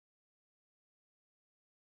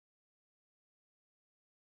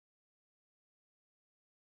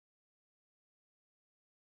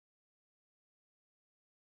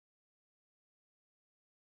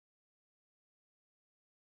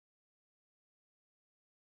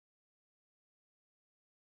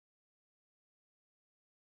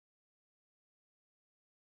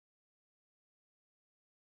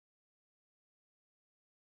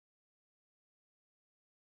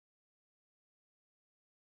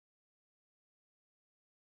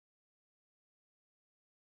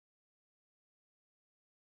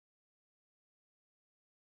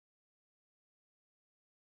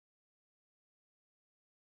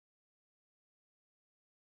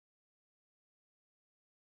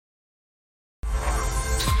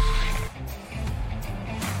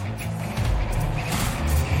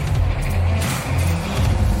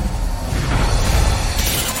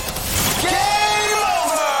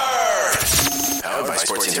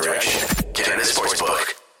direction. Get in the sports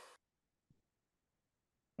book.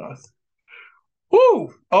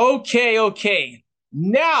 Woo! Okay.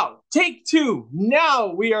 Now, take two.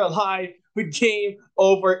 Now we are live with Game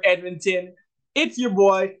Over Edmonton. It's your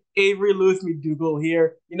boy, Avery Lewis McDougall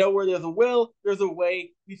here. You know, where there's a will, there's a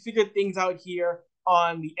way. We figure things out here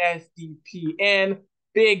on the SDPN.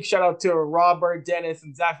 Big shout out to Robert, Dennis,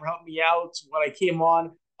 and Zach for helping me out when I came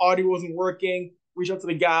on. Audio wasn't working. Reach out to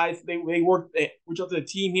the guys. They worked. Reach out to the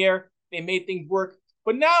team here. They made things work.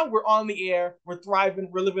 But now we're on the air. We're thriving.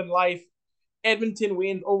 We're living life. Edmonton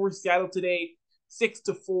wins over Seattle today,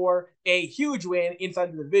 6-4. A huge win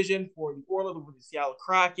inside the division for the Oilers over the Seattle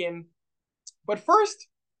Kraken. But first,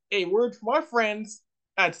 a word from our friends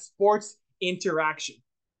at Sports Interaction.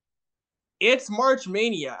 It's March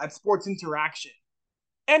Mania at Sports Interaction.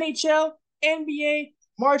 NHL, NBA,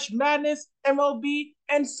 March Madness, MLB,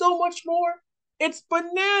 and so much more. It's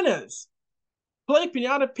bananas. Play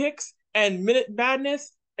Pinata Picks and Minute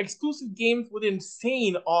Madness, exclusive games with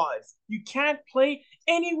insane odds you can't play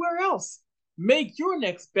anywhere else. Make your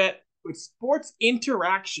next bet with Sports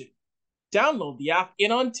Interaction. Download the app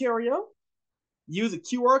in Ontario. Use the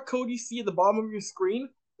QR code you see at the bottom of your screen,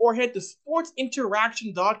 or head to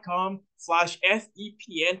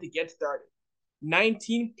sportsinteraction.com/SDPN to get started.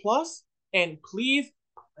 19 plus, and please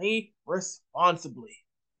play responsibly.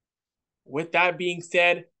 With that being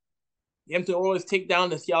said, the Edmonton Oilers take down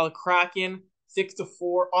the Seattle Kraken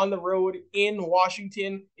 6-4 on the road in Seattle,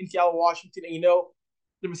 Washington. And you know,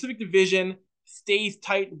 the Pacific Division stays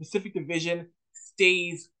tight. The Pacific Division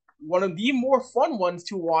stays one of the more fun ones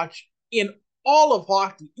to watch in all of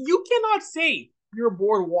hockey. You cannot say you're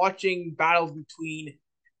bored watching battles between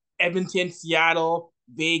Edmonton, Seattle,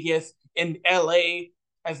 Vegas, and LA,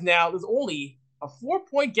 as now there's only a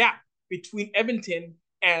 4-point gap between Edmonton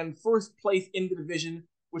and first place in the division,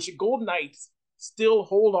 which the Golden Knights still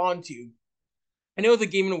hold on to. And it was a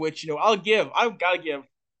game in which, you know, I've got to give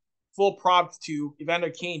full props to Evander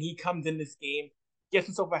Kane. He comes in this game, gets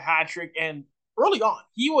himself a hat trick, and early on,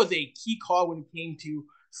 he was a key call when it came to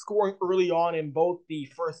scoring early on in both the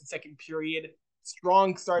first and second period.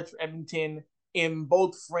 Strong starts for Edmonton in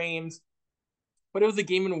both frames. But it was a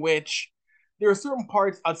game in which there were certain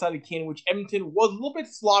parts outside of Kane in which Edmonton was a little bit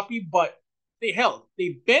sloppy, but they held.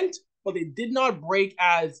 They bent, but they did not break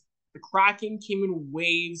as the Kraken came in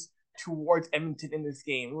waves towards Edmonton in this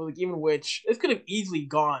game. It was a game in which this could have easily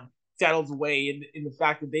gone Seattle's way in the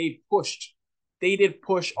fact that they did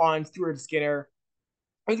push on Stuart Skinner.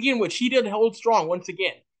 It was a game in which he did hold strong once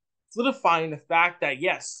again, solidifying the fact that,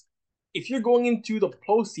 yes, if you're going into the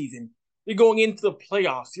postseason, you're going into the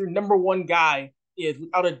playoffs, your number one guy is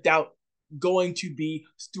without a doubt going to be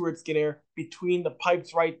Stuart Skinner between the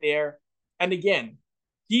pipes right there. And again,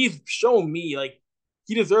 he's shown me like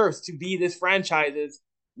he deserves to be this franchise's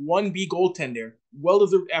 1B goaltender.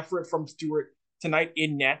 Well-deserved effort from Stuart tonight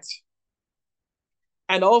in net.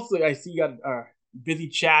 And also, I see you got a busy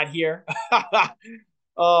chat here.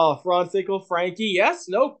 Francisco, Frankie, yes,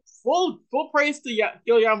 no, full praise to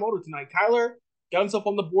Gil Yamamoto tonight. Kyler got himself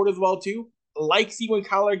on the board as well too. Like seeing when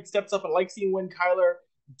Kyler steps up, and like seeing when Kyler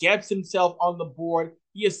gets himself on the board.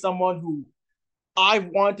 He is someone who I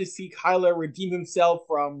want to see Kyler redeem himself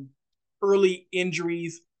from early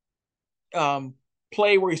injuries,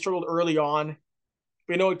 play where he struggled early on.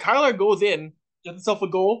 But you know, when Kyler goes in, gets himself a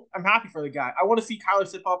goal, I'm happy for the guy. I want to see Kyler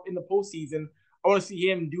step up in the postseason. I want to see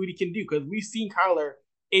him do what he can do, because we've seen Kyler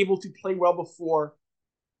able to play well before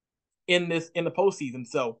in the postseason.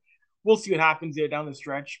 So we'll see what happens there down the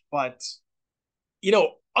stretch. But you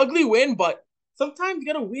know, ugly win, but sometimes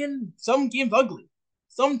you gotta win some games ugly.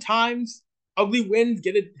 Sometimes ugly wins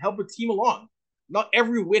get to help a team along. Not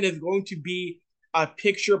every win is going to be a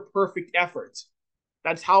picture perfect effort.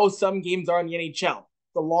 That's how some games are in the NHL.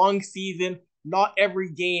 The long season, not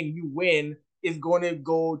every game you win is going to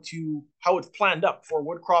go to how it's planned up for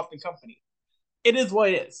Woodcroft and company. It is what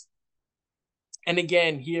it is. And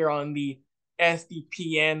again, here on the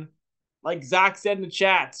SDPN, like Zach said in the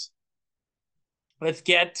chat, let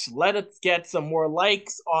us get some more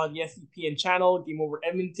likes on the SDPN channel, Game Over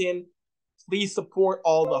Edmonton. Please support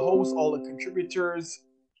all the hosts, all the contributors.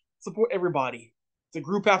 Support everybody. It's a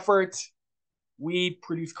group effort. We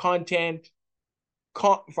produce content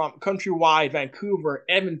from countrywide, Vancouver,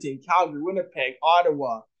 Edmonton, Calgary, Winnipeg,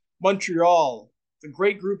 Ottawa, Montreal. It's a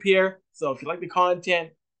great group here. So if you like the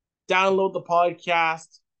content, download the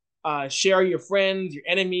podcast, share your friends, your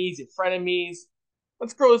enemies, your frenemies.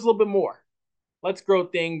 Let's grow this a little bit more. Let's grow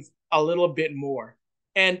things a little bit more.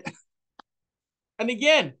 And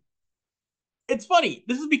again, it's funny.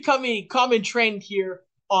 This is becoming a common trend here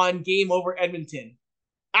on Game Over Edmonton.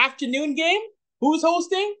 Afternoon game, Who's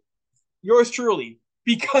hosting? Yours truly.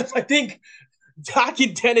 Because I think Zach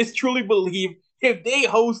and Dennis truly believe if they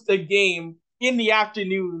host a game in the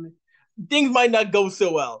afternoon, things might not go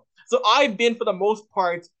so well. So I've been, for the most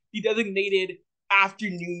part, the designated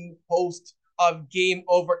afternoon host of game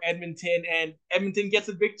over Edmonton, and Edmonton gets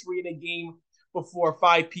a victory in a game before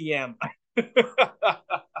 5 p.m.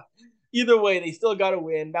 Either way, they still got to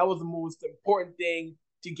win. That was the most important thing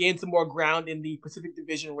to gain some more ground in the Pacific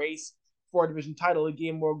Division race for a division title, to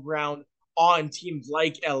gain more ground on teams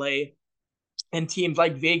like LA and teams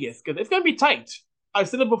like Vegas, because it's going to be tight. I've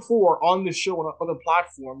said it before on the show on other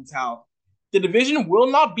platforms how the division will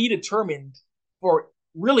not be determined for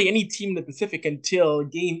really any team in the Pacific until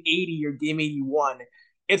game 80 or game 81.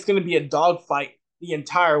 It's going to be a dogfight the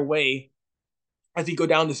entire way as we go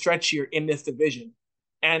down the stretch here in this division.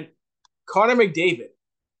 And Connor McDavid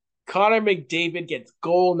gets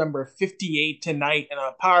goal number 58 tonight and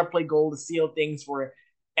a power play goal to seal things for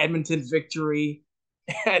Edmonton's victory.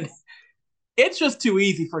 And it's just too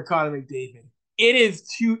easy for Connor McDavid. It is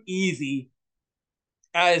too easy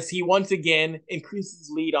as he once again increases his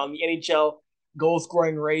lead on the NHL goal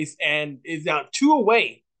scoring race and is now 2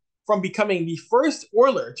 away from becoming the first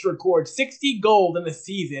Oiler to record 60 goals in a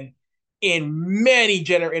season in many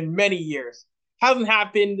years. Hasn't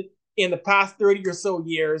happened in the past 30 or so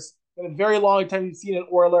years. In a very long time, you've seen an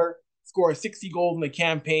Oiler score 60 goals in a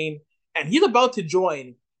campaign, and he's about to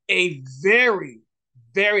join a very,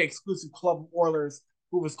 very exclusive club of Oilers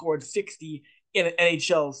who have scored 60 in an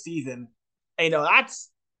NHL season. And, that's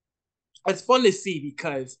fun to see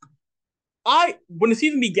because when the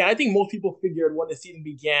season began, I think most people figured when the season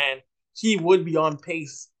began, he would be on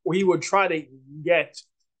pace or he would try to get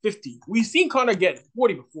 50. We've seen Connor get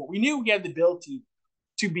 40 before. We knew he had the ability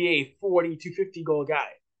to be a 40 to 50 goal guy.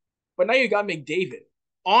 But now you got McDavid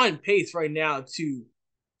on pace right now to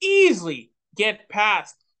easily get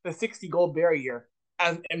past the 60 goal barrier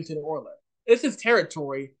as an Edmonton Oiler. This is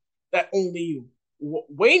territory that only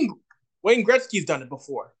Wayne Gretzky's done it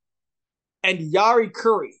before. And Yari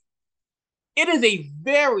Curry. It is a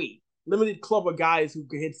very limited club of guys who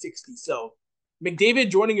can hit 60. So McDavid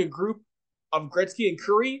joining a group of Gretzky and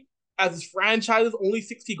Curry as his franchise's only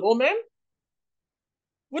 60 goal man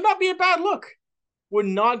would not be a bad look. Would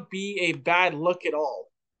not be a bad look at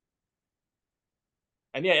all.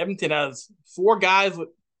 And yeah, Edmonton has 4 guys with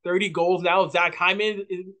 30 goals now. Zach Hyman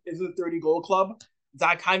is in the 30-goal club.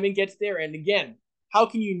 Zach Hyman gets there. And again, how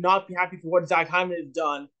can you not be happy for what Zach Hyman has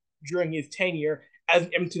done during his tenure as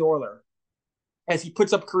an Edmonton Oiler? As he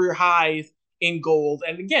puts up career highs in goals.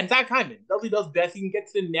 And again, Zach Hyman does best. He can get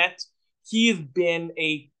to the net. He has been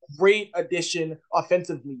a great addition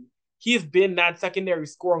offensively. He has been that secondary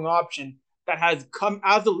scoring option that has come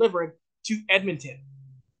as delivered to Edmonton.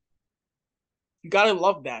 You gotta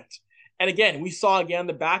love that. And again, we saw again on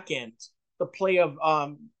the back end the play of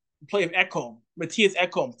Ekholm, Matthias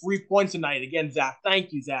Ekholm, 3 points tonight. Again, Zach,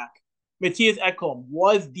 thank you, Zach. Matthias Ekholm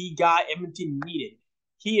was the guy Edmonton needed.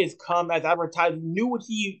 He has come as advertised.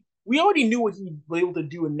 We already knew what he was able to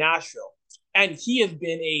do in Nashville, and he has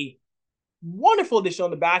been a wonderful addition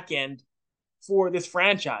on the back end for this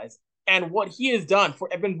franchise. And what he has done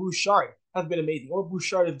for Evan Bouchard has been amazing. What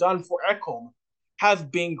Bouchard has done for Ekholm has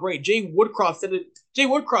been great. Jay Woodcroft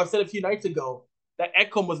said a few nights ago that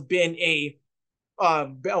Ekholm has been a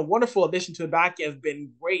wonderful addition to the back end, has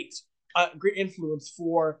been great influence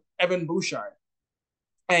for Evan Bouchard.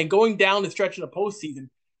 And going down the stretch in the postseason,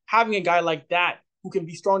 having a guy like that who can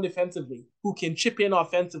be strong defensively, who can chip in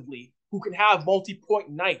offensively, who can have multi-point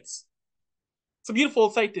nights, it's a beautiful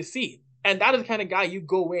sight to see. And that is the kind of guy you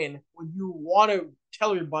go in when you want to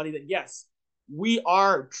tell everybody that, yes, we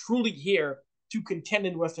are truly here to contend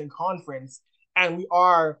in the Western Conference, and we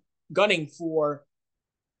are gunning for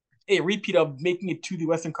a repeat of making it to the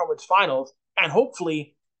Western Conference Finals and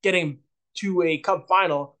hopefully getting to a Cup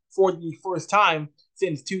final for the first time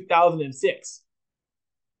since 2006.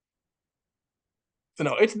 So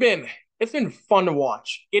no, it's been fun to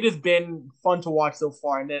watch. It has been fun to watch so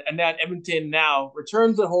far, and that Edmonton now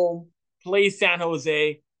returns at home, plays San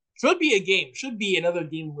Jose. Should be another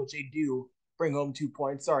game in which they do bring home 2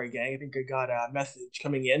 points. Sorry, gang, I think I got a message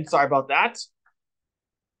coming in. Sorry about that.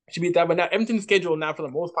 Should be that, but now Edmonton's schedule now for the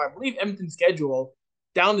most part. I believe Edmonton's schedule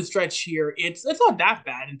down the stretch here, it's not that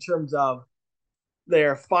bad in terms of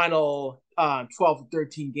their final 12 to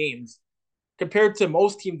 13 games. Compared to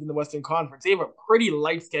most teams in the Western Conference, they have a pretty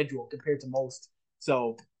light schedule compared to most.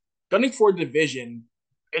 So, gunning for division,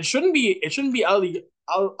 it shouldn't be out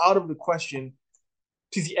of the question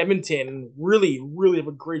to see Edmonton really have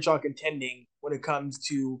a great shot contending when it comes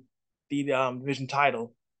to the division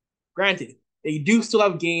title. Granted, they do still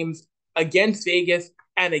have games against Vegas,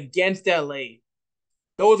 and against LA.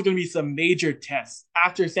 Those are going to be some major tests.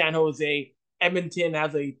 After San Jose, Edmonton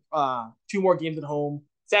has a two more games at home.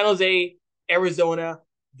 San Jose, Arizona,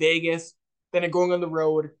 Vegas. Then they're going on the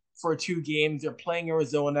road for 2 games. They're playing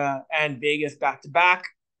Arizona and Vegas back to back.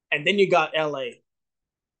 And then you got LA.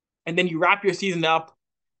 And then you wrap your season up.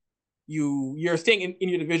 You're staying in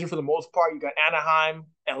your division for the most part. You got Anaheim,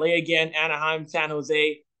 LA again, Anaheim, San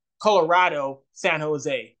Jose, Colorado, San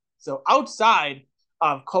Jose. So outside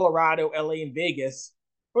of Colorado, LA, and Vegas,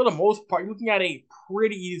 for the most part, you're looking at a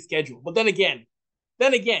pretty easy schedule. But then again,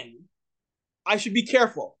 I should be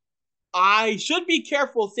careful. I should be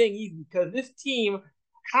careful saying easy because this team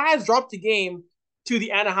has dropped a game to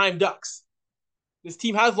the Anaheim Ducks. This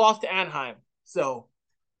team has lost to Anaheim. So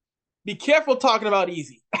be careful talking about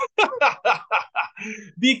easy.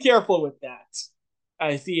 Be careful with that.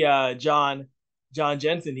 I see John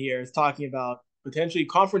Jensen here is talking about potentially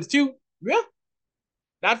conference 2. Yeah.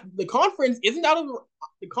 That the conference isn't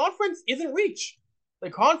the conference isn't reach.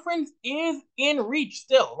 The conference is in reach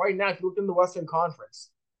still right now if you look in the Western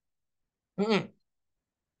Conference. Mm-mm.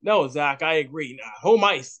 No, Zach, I agree. Home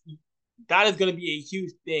ice, that is going to be a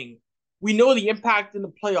huge thing. We know the impact in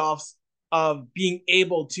the playoffs of being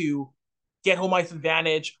able to get home ice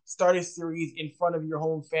advantage, start a series in front of your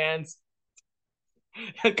home fans.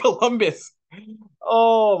 And Columbus.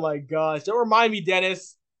 Oh my gosh. Don't remind me,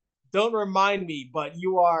 Dennis. Don't remind me, but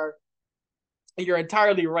you're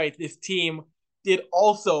entirely right. This team did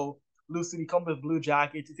also lose to the Columbus Blue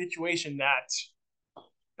Jackets, a situation that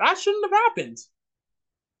shouldn't have happened.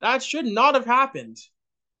 That should not have happened.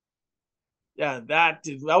 Yeah, that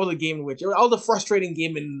was a game in which that was a frustrating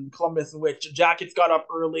game in Columbus in which the Jackets got up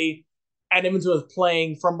early and Edmonton was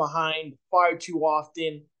playing from behind far too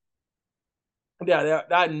often. Yeah,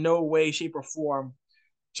 that in no way, shape, or form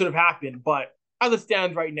should have happened. But as it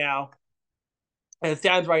stands right now,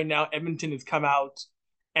 Edmonton has come out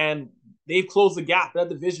and they've closed the gap. That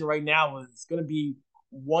division right now is going to be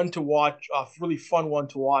one to watch, a really fun one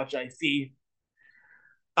to watch. I see.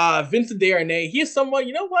 Vincent Desharnais, he is someone,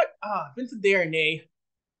 you know what? Vincent Desharnais,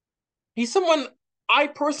 he's someone I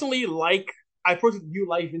personally like. I personally do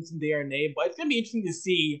like Vincent Desharnais, but it's going to be interesting to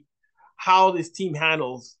see how this team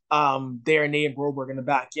handles Desharnais and Broberg in the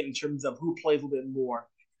back end in terms of who plays a little bit more.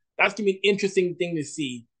 That's going to be an interesting thing to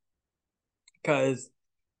see because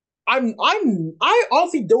I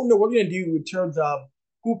honestly don't know what we're going to do in terms of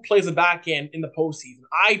who plays the back end in the postseason.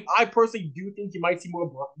 I personally do think you might see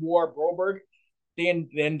more Broberg than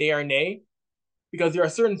Desharnais because there are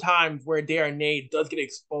certain times where Desharnais does get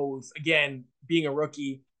exposed, again, being a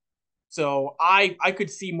rookie. So I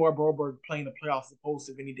could see more Broberg playing the playoffs as opposed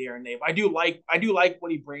to Vinny Desharnais. I do like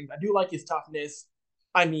what he brings. I do like his toughness.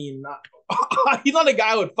 I mean, he's not a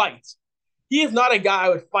guy I would fight. He is not a guy I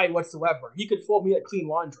would fight whatsoever. He could fold me like clean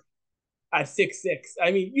laundry at 6'6".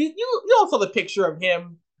 I mean, you all saw the picture of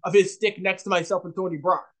him, of his stick next to myself and Tony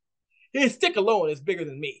Braun. His stick alone is bigger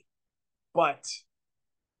than me. But,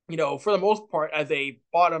 for the most part, as a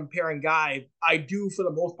bottom pairing guy, I do, for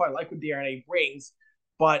the most part, like what Desharnais brings.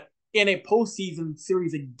 But in a postseason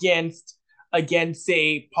series against,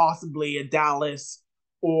 say, possibly a Dallas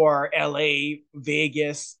or LA,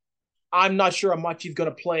 Vegas, I'm not sure how much he's going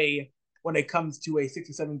to play when it comes to a 6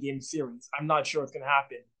 or 7 game series. I'm not sure what's going to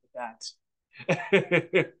happen with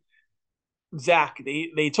that. Zach,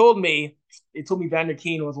 they told me Vander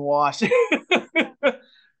Kane was washed.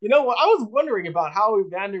 You know what? I was wondering about how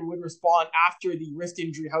Vander would respond after the wrist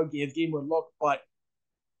injury, how his game would look. But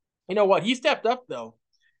you know what? He stepped up, though.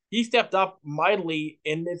 He stepped up mightily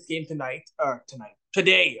in this game today.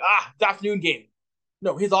 The afternoon game.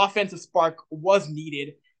 No, his offensive spark was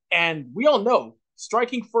needed. And we all know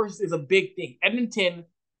striking first is a big thing. Edmonton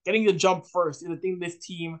getting the jump first is a thing this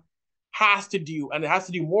team has to do, and it has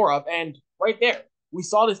to do more of. And right there, we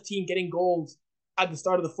saw this team getting goals at the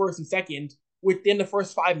start of the first and second within the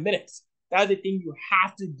first 5 minutes. That is the thing you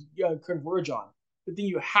have to converge on. The thing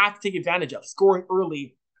you have to take advantage of, scoring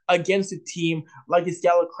early against a team like the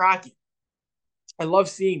Seattle Kraken. I love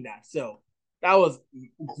seeing that. So that was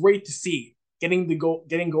great to see, getting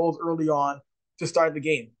goals early on to start the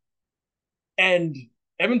game. And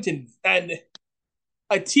Edmonton, and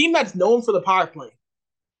a team that's known for the power play.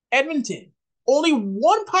 Edmonton, only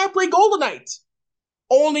one power play goal tonight.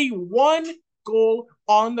 Only one goal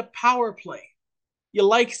on the power play. You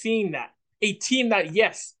like seeing that. A team that,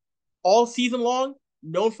 yes, all season long,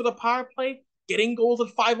 known for the power play, getting goals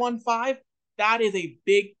at 5-on-5, that is a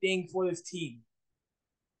big thing for this team.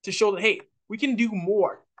 To show that, hey, we can do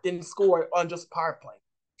more than score on just power play.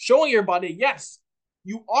 Showing everybody, yes,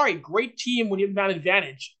 you are a great team when you have an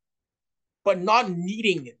advantage. but not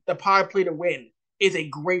needing the power play to win is a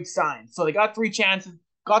great sign. So they got 3 chances,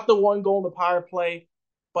 got the 1 goal in the power play,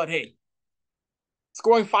 but hey,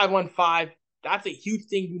 scoring 5-1-5, that's a huge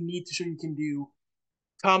thing you need to show you can do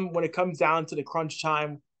come when it comes down to the crunch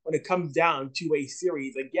time, when it comes down to a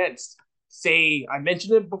series against, say, I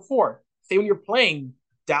mentioned it before, say when you're playing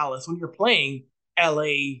Dallas, when you're playing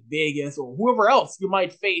LA, Vegas, or whoever else you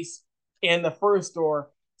might face in the first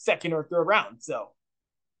or second or third round. So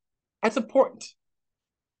that's important.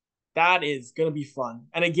 That is gonna be fun.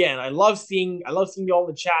 And again, I love seeing you all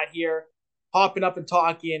in the chat here, hopping up and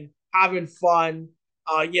talking, having fun.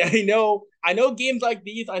 Yeah, I know games like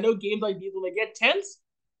these. I know games like these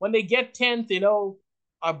when they get tense,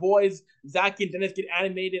 our boys Zach and Dennis get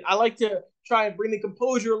animated. I like to try and bring the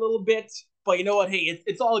composure a little bit, but you know what? Hey,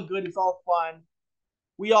 it's all good. It's all fun.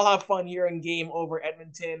 We all have fun here in Game Over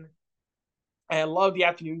Edmonton. And I love the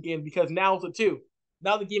afternoon games because now also too.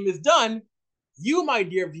 Now the game is done. You, my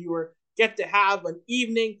dear viewer, get to have an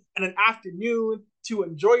evening and an afternoon to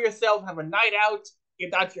enjoy yourself, have a night out,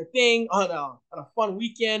 if that's your thing, on a fun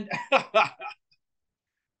weekend.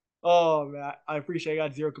 Oh man, I appreciate I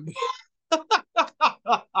got zero.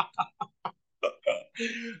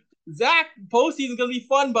 Zach, postseason's gonna be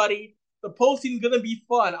fun, buddy. The postseason's gonna be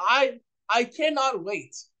fun. I cannot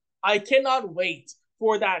wait. I cannot wait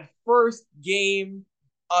for that first game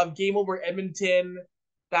of Game Over Edmonton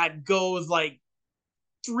that goes like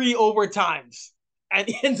 3 overtimes and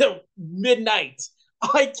into midnight.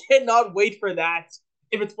 I cannot wait for that.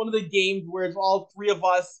 If it's one of the games where it's all 3 of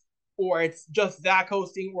us, or it's just Zach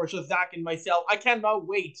hosting, or it's just Zach and myself, I cannot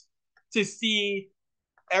wait to see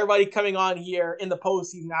everybody coming on here in the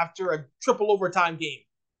postseason after a triple overtime game.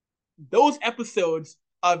 Those episodes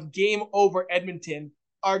of Game Over Edmonton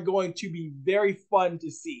are going to be very fun to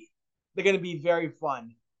see. They're going to be very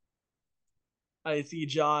fun. I see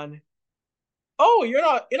John. Oh, you're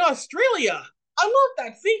not in Australia. I love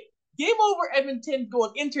that. See, Game Over Edmonton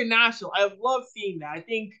going international. I love seeing that. I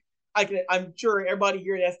think I'm sure everybody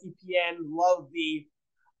here at SDPN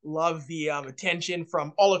love the attention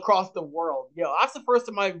from all across the world. That's the first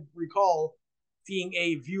time I recall seeing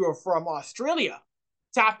a viewer from Australia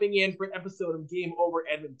tapping in for an episode of Game Over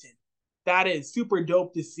Edmonton. That is super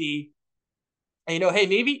dope to see. And hey,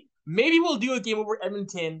 maybe we'll do a Game Over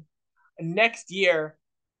Edmonton next year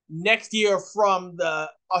from the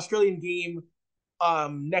Australian game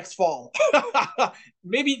next fall.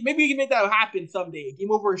 maybe we can make that happen someday.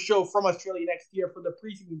 Game Over a show from Australia next year for the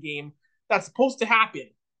preseason game that's supposed to happen.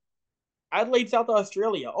 Adelaide, South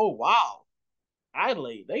Australia. Oh wow,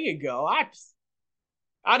 Adelaide. There you go.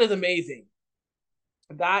 That is amazing.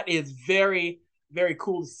 That is very very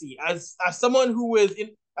cool to see. As someone in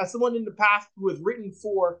the past who has written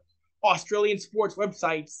for Australian sports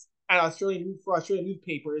websites and Australian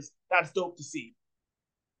newspapers, that's dope to see.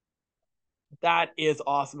 That is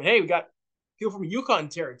awesome. Hey, we got people from Yukon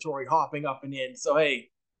territory hopping up and in. So hey,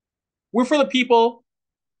 we're for the people.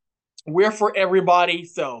 We're for everybody.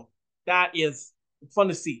 So that is fun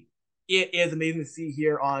to see. It is amazing to see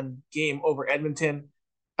here on Game Over Edmonton.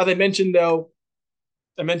 As I mentioned,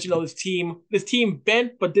 this team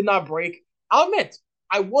bent but did not break. I'll admit,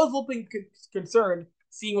 I was a little concerned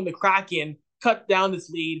seeing when the Kraken cut down this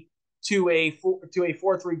lead to a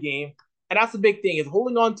 4-3 game. And that's the big thing, is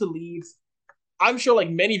holding on to leads. I'm sure, like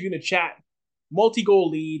many of you in the chat, multi-goal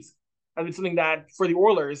leads has been something that, for the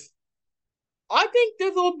Oilers, I think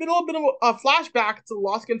there's a little bit of a flashback to the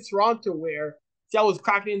loss against Toronto where Seattle was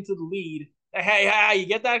cracking into the lead. Hey, you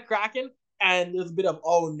get that, Kraken? And there's a bit of,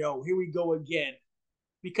 oh no, here we go again.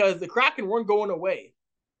 Because the Kraken weren't going away.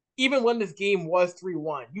 Even when this game was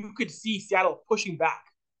 3-1, you could see Seattle pushing back.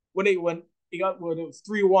 When it was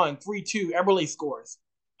 3-1, 3-2, Eberle scores.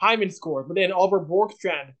 Hyman scores, but then Oliver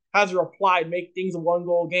Borkstrand has a reply to make things a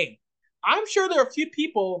 1-goal game. I'm sure there are a few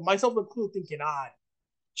people, myself included, thinking,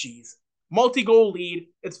 geez, multi-goal lead,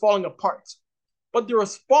 it's falling apart. But the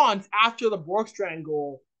response after the Borkstrand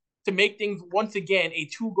goal to make things once again a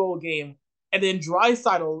 2-goal game, and then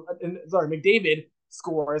McDavid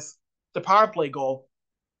scores the power play goal.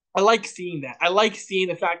 I like seeing that. I like seeing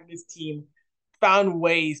the fact that this team found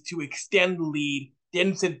ways to extend the lead,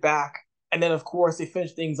 didn't sit back, and then of course they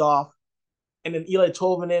finished things off. And then Eli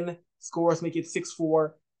Tolvanen scores, make it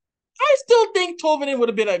 6-4. I still think Tolvanen would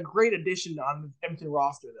have been a great addition on the Edmonton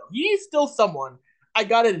roster, though. He's still someone, I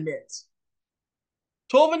gotta admit.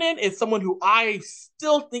 Tolvanen is someone who I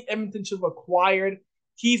still think Edmonton should have acquired.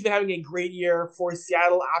 He's been having a great year for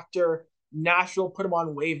Seattle after Nashville put him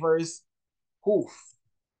on waivers. Oof.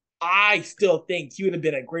 I still think he would have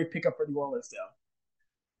been a great pickup for the Oilers, though.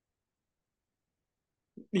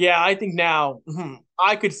 Yeah, I think now,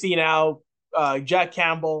 I could see now Jack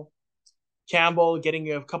Campbell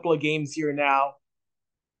getting a couple of games here now.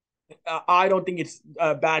 I don't think it's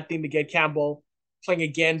a bad thing to get Campbell playing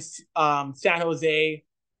against San Jose.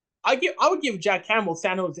 I would give Jack Campbell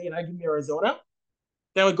San Jose and I give him Arizona.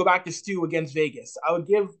 Then I would go back to Stu against Vegas. I would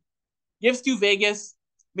give Stu Vegas,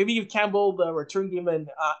 maybe give Campbell the return game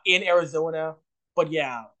in Arizona. But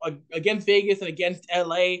yeah, against Vegas and against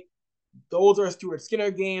LA, those are Stuart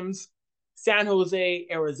Skinner games. San Jose,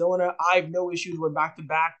 Arizona, I have no issues with back to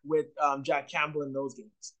back with Jack Campbell in those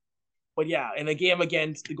games. But yeah, in a game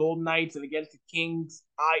against the Golden Knights and against the Kings,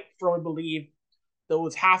 I firmly believe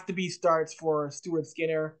those have to be starts for Stuart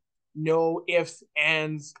Skinner. No ifs,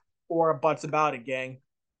 ands, or buts about it, gang.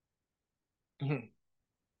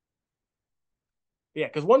 Yeah,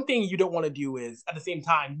 because one thing you don't want to do is at the same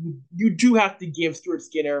time, you do have to give Stuart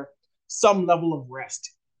Skinner some level of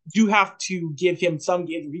rest. You have to give him some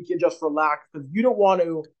games where he can just relax because you don't want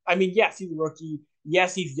to. I mean, yes, he's a rookie.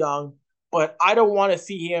 Yes, he's young, but I don't want to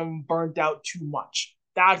see him burnt out too much.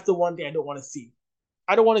 That's the one thing I don't want to see.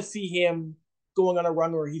 I don't want to see him going on a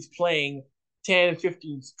run where he's playing 10 and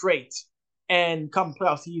 15 straight and come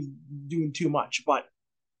playoffs, he's doing too much. But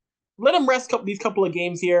let him rest these couple of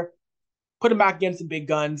games here, put him back against the big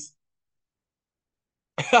guns.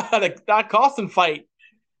 That Costin fight.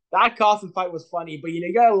 That Costin fight was funny, but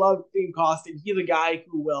you gotta love Clean Costin. He's a guy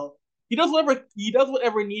who will he does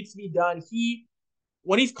whatever needs to be done.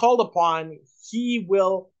 When he's called upon, he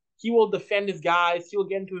will defend his guys. He'll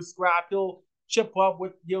get into a scrap. He'll chip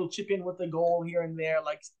in with a goal here and there.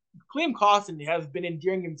 Like Clem Costin has been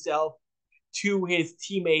endearing himself to his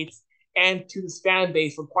teammates and to this fan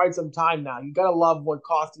base for quite some time now. You gotta love what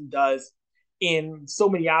Costin does in so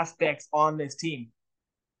many aspects on this team.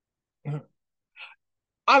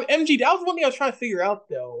 MG, that was one thing I was trying to figure out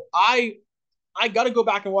though. I got to go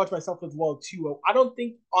back and watch myself as well too. I don't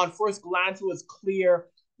think on first glance it was clear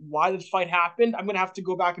why this fight happened. I'm gonna have to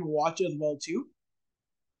go back and watch it as well too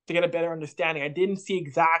to get a better understanding. I didn't see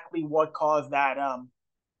exactly what caused the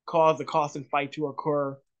Costin fight to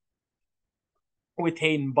occur with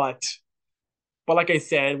Hayden, but like I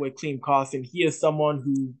said, with Clean Costin, he is someone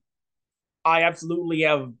who I absolutely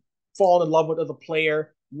have fallen in love with as a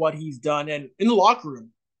player. What he's done, and in the locker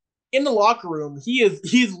room, he is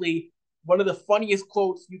easily one of the funniest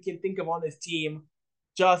quotes you can think of on this team,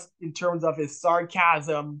 just in terms of his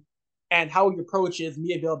sarcasm and how he approaches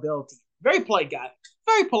media availability. Very polite guy,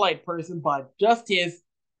 very polite person, but just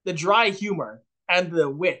the dry humor and the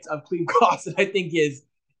wit of Clem Costin, I think it's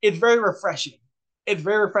very refreshing. It's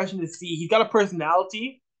very refreshing to see. He's got a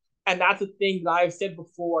personality, and that's a thing that I've said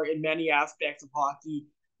before in many aspects of hockey.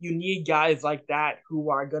 You need guys like that who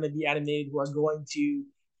are going to be animated, who are going to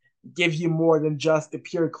give you more than just the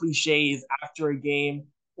pure cliches after a game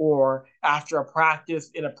or after a practice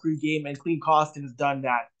in a pregame, and Clean Costin has done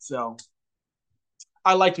that. So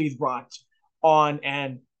I like what he's brought on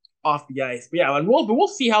and off the ice. But yeah, and we'll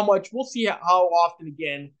see how often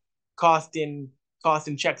again Costin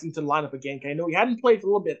checks into the lineup again. I know he hadn't played for a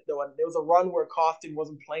little bit though, and there was a run where Costin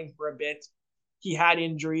wasn't playing for a bit. He had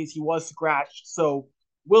injuries, he was scratched, so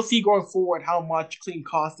we'll see going forward how much Clean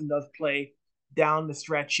Costin does play down the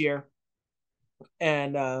stretch here.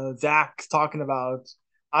 And Zach's talking about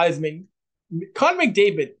Eisman. Connor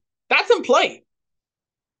McDavid, that's in play.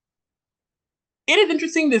 It is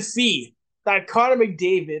interesting to see that Connor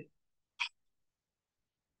McDavid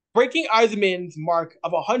breaking Eisman's mark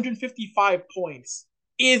of 155 points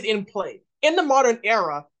is in play. In the modern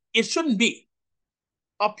era, it shouldn't be.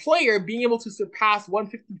 A player being able to surpass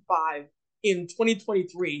 155 in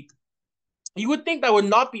 2023, you would think that would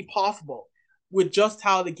not be possible with just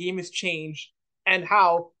how the game has changed and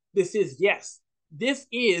how this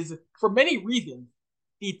is, for many reasons,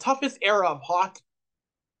 the toughest era of hockey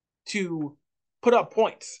to put up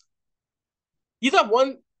points. He's at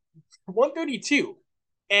 132,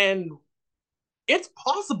 and it's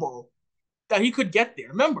possible that he could get there.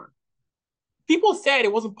 Remember, people said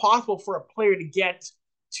it wasn't possible for a player to get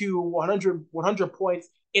to 100 points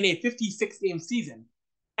in a 56-game season,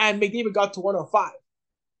 and McDavid got to 105.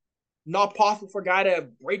 Not possible for a guy to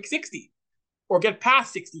break 60 or get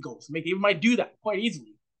past 60 goals. McDavid might do that quite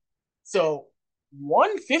easily. So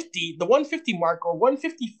 150, the 150 mark or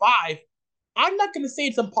 155, I'm not going to say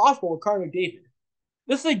it's impossible with Connor McDavid.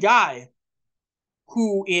 This is a guy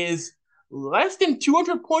who is less than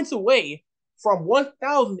 200 points away from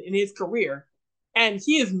 1,000 in his career, and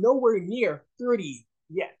he is nowhere near 30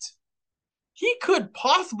 yet. He could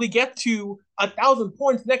possibly get to 1,000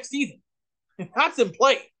 points next season. That's in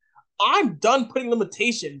play. I'm done putting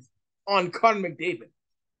limitations on Connor McDavid.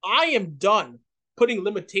 I am done putting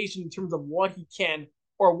limitations in terms of what he can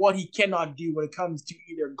or what he cannot do when it comes to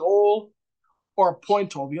either goal or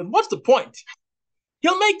point total. Because what's the point?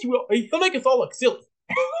 He'll make us all look silly.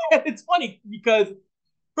 And it's funny because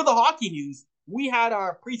for the hockey news, we had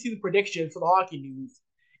our preseason predictions for the hockey news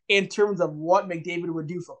in terms of what McDavid would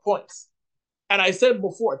do for points. And I said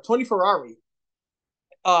before, Tony Ferrari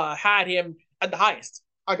had him at the highest.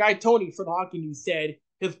 Our guy Tony for the hockey news said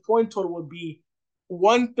his point total would be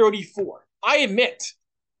 134. I admit,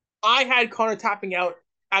 I had Connor tapping out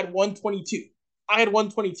at 122. I had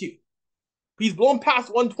 122. He's blown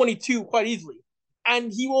past 122 quite easily.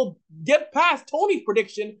 And he will get past Tony's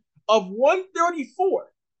prediction of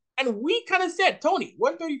 134. And we kind of said, Tony,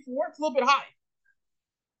 134, it's a little bit high.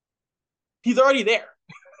 He's already there.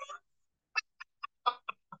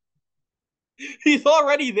 He's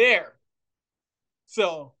already there.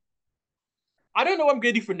 So, I don't know what I'm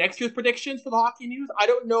going to do for next year's predictions for the hockey news. I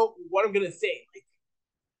don't know what I'm going to say. Like,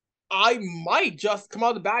 I might just come out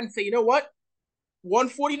of the bat and say, you know what?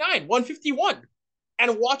 149, 151.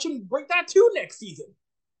 And watch him break that too next season.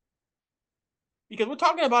 Because we're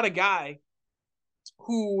talking about a guy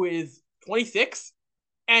who is 26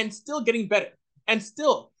 and still getting better and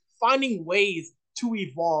still finding ways to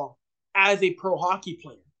evolve as a pro hockey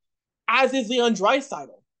player, as is Leon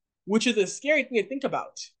Draisaitl, which is a scary thing to think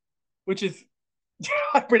about, which is,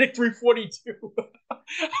 I predict 342.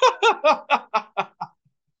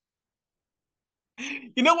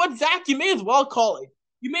 You know what, Zach? You may as well call it.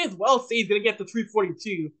 You may as well say he's going to get to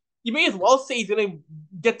 342. You may as well say he's going to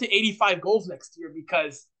get to 85 goals next year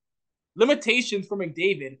because limitations for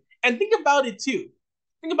McDavid. And think about it too.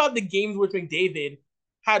 Think about the games where McDavid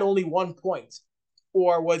had only 1 point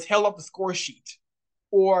or was held up the score sheet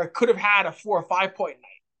or could have had a 4 or 5 point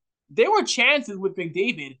night. There were chances with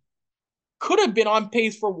McDavid could have been on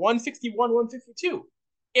pace for 161, 162,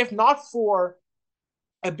 if not for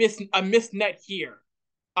a missed net here,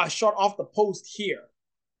 a shot off the post here,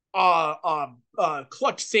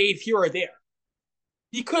 clutch save here or there.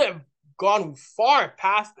 He could have gone far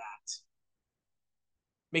past that.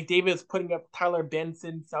 McDavid is putting up Tyler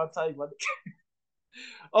Benson, Southside.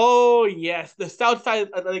 Oh yes, the Southside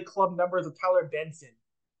Athletic Club numbers of Tyler Benson.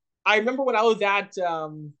 I remember when I was at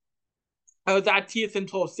TSN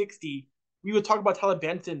 1260, we would talk about Tyler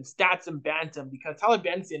Benson stats and bantam because Tyler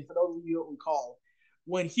Benson, for those of you who don't recall,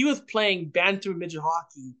 when he was playing bantam midget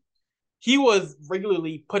hockey, he was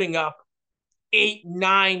regularly putting up 8,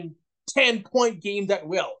 9, 10-point games at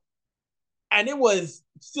will. And it was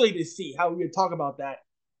silly to see how we would talk about that.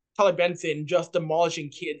 Tyler Benson just demolishing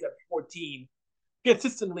kids at 14,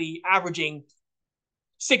 consistently averaging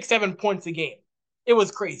 6, 7 points a game. It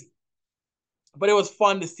was crazy. But it was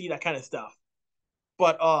fun to see that kind of stuff.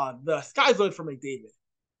 But the sky's the limit for McDavid.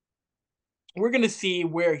 We're going to see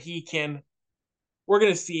where he can. We're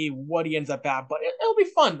going to see what he ends up at. But it'll be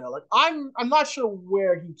fun, though. Like I'm not sure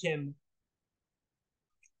where he can.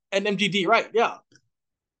 And MGD, right, yeah.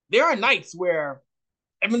 There are nights where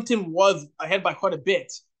Edmonton was ahead by quite a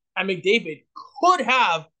bit, and McDavid could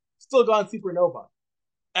have still gone supernova.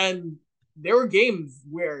 And there were games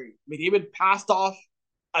where McDavid passed off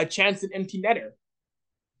a chance at empty netter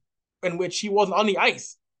in which he wasn't on the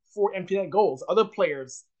ice for empty net goals. Other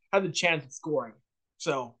players had the chance at scoring.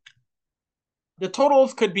 So the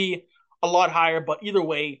totals could be a lot higher, but either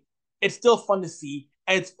way, it's still fun to see.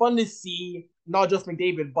 And it's fun to see not just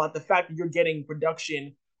McDavid, but the fact that you're getting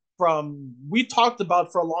production from, we talked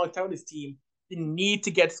about for a long time with this team, the need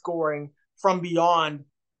to get scoring from beyond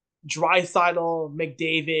Draisaitl,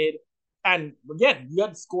 McDavid, and again, you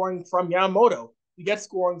get scoring from Yamamoto, you get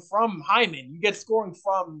scoring from Hyman, you get scoring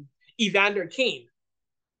from Evander Kane.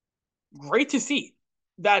 Great to see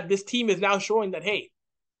that this team is now showing that, hey,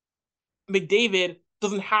 McDavid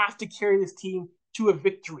doesn't have to carry this team to a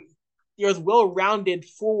victory. There's well-rounded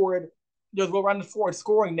forward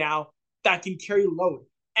scoring now that can carry load.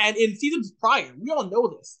 And in seasons prior, we all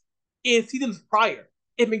know this. In seasons prior,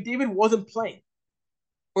 if McDavid wasn't playing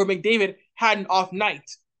or McDavid had an off night,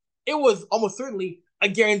 it was almost certainly a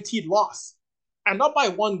guaranteed loss. And not by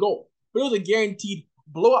 1 goal, but it was a guaranteed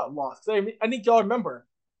blowout loss. I think y'all remember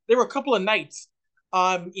there were a couple of nights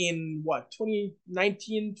in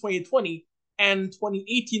 2019, 2020, and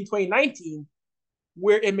 2018, 2019,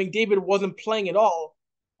 where if McDavid wasn't playing at all,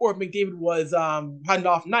 or if McDavid was had an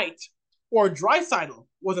off night, or Draisaitl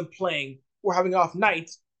wasn't playing or having an off night,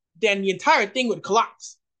 then the entire thing would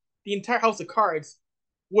collapse. The entire house of cards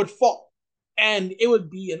would fall. And it would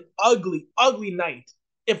be an ugly, ugly night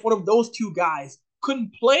if one of those two guys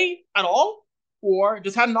couldn't play at all or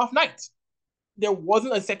just had an off night. There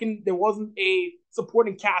wasn't a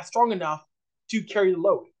supporting cast strong enough to carry the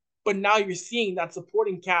load. But now you're seeing that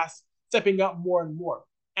supporting cast stepping up more and more.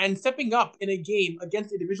 and stepping up in a game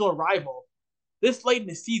against a divisional rival this late in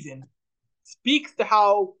the season speaks to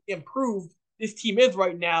how improved this team is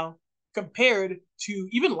right now compared to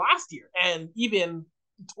even last year and even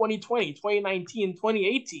 2020, 2019,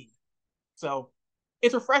 2018. So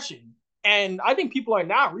it's refreshing. And I think people are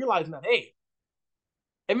now realizing that, hey,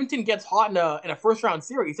 Edmonton gets hot in a first round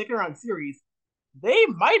series, second round series, they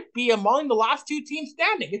might be among the last two teams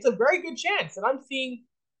standing. It's a very good chance. And I'm seeing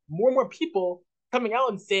more and more people coming out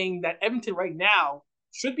and saying that Edmonton right now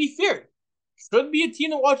should be feared, should be a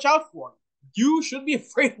team to watch out for. You should be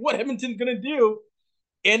afraid of what Edmonton's gonna do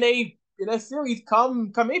in a series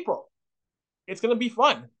come April. It's gonna be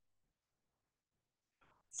fun.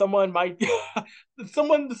 Someone might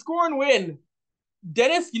someone to score and win.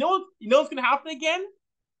 Dennis, you know what's gonna happen again?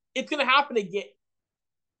 It's gonna happen again.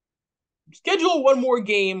 Schedule one more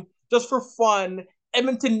game just for fun.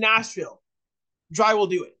 Edmonton, Nashville. Dry will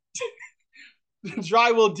do it.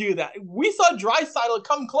 Dry will do that. We saw Draisaitl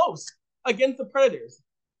come close against the Predators.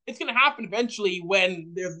 It's gonna happen eventually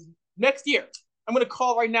when there's next year. I'm gonna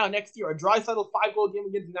call right now next year a Draisaitl 5-goal game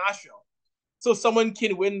against Nashville, so someone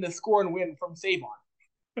can win the score and win from save on.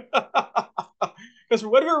 Because for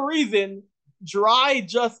whatever reason, Dry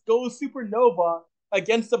just goes supernova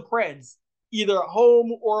against the Preds, either at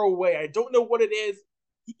home or away. I don't know what it is.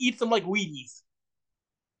 He eats them like Wheaties.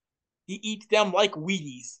 He eats them like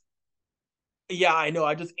Wheaties. Yeah, I know.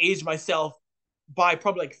 I just aged myself by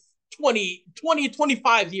probably like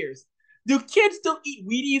 25 years. Do kids still eat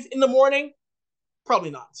Wheaties in the morning?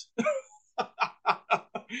 Probably not.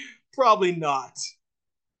 Probably not.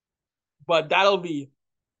 But that'll be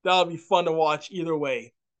fun to watch either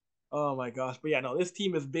way. Oh my gosh. But yeah, no, this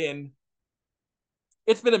team it's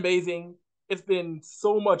been amazing. It's been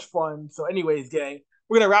so much fun. So anyways, gang,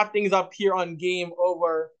 we're going to wrap things up here on Game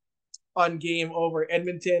Over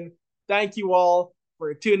Edmonton. Thank you all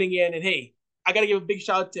for tuning in. And hey, I got to give a big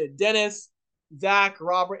shout out to Dennis, Zach,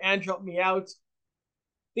 Robert, Andrew helped me out.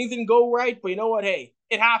 Things didn't go right, but you know what? Hey,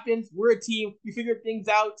 it happens. We're a team. We figured things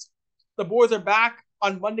out. The boys are back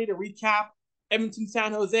on Monday to recap Edmonton,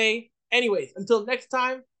 San Jose. Anyways, until next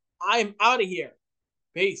time, I'm out of here.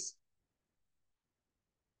 Peace.